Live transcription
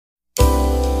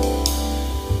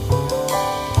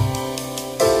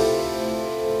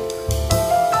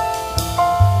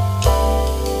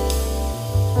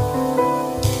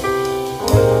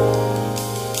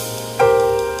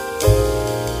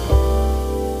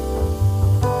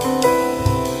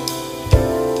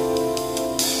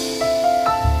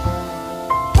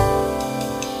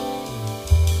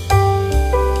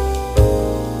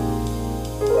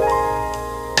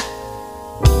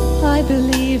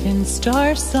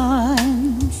star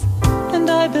signs, and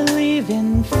I believe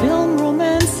in film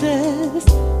romances.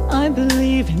 I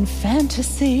believe in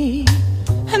fantasy,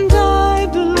 and I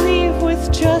believe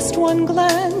with just one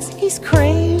glance he's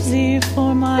crazy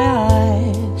for my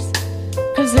eyes.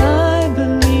 'Cause I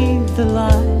believe the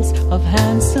lies of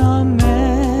handsome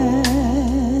men.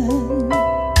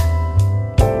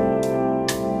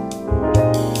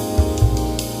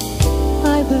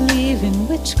 I believe in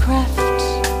witchcraft,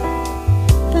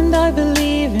 and I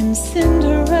believe in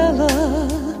Cinderella.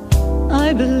 I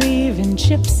believe in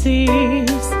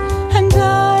gypsies, and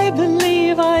I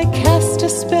believe I cast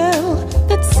a spell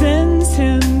that sends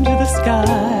him to the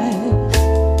skies.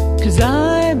 'Cause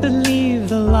I believe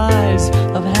the lies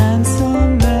of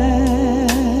handsome men.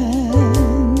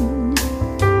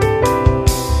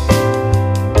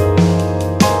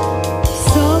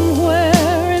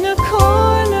 Somewhere in a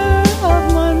corner of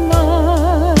my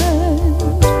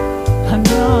mind, I'm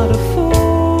not a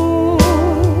fool,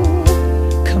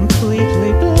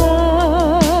 completely blind.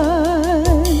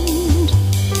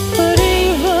 But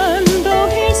even though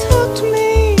he's hooked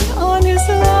me on his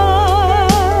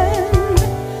line,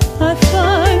 I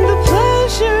find the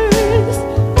pleasures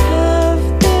have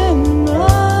been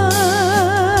mine.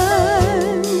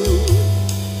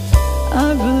 I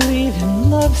believe in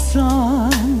love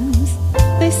songs,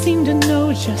 they seem to know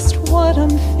just what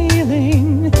I'm feeling.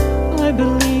 I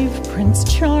believe Prince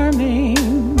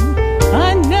Charming, I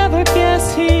never guess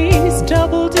he's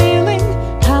double dealing.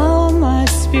 How my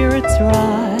spirits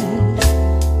rise,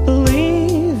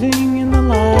 believing in the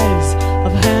lies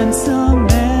of handsome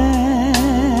men.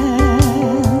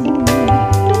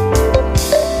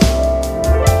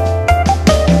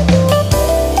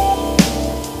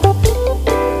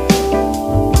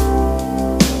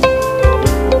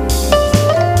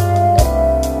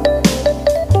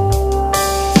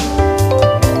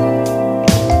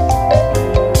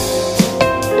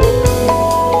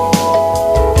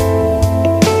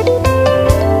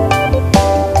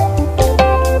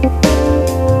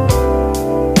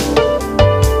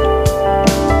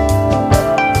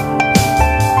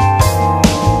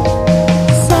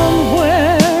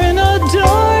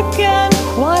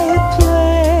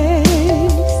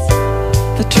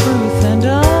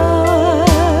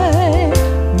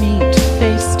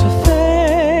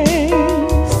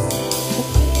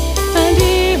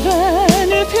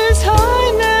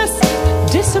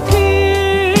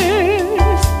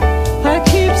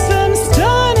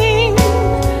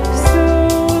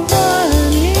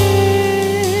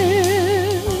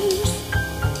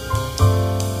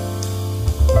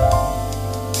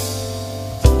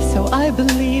 I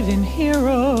believe in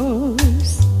heroes,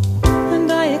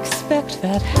 and I expect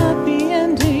that happy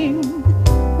ending,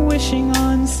 wishing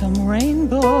on some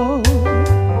rainbow.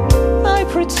 I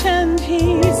pretend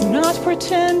he's not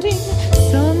pretending,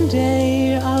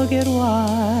 someday I'll get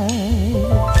wise.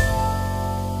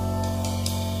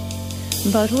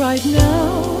 But right now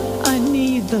I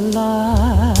need the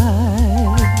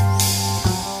lies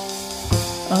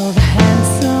of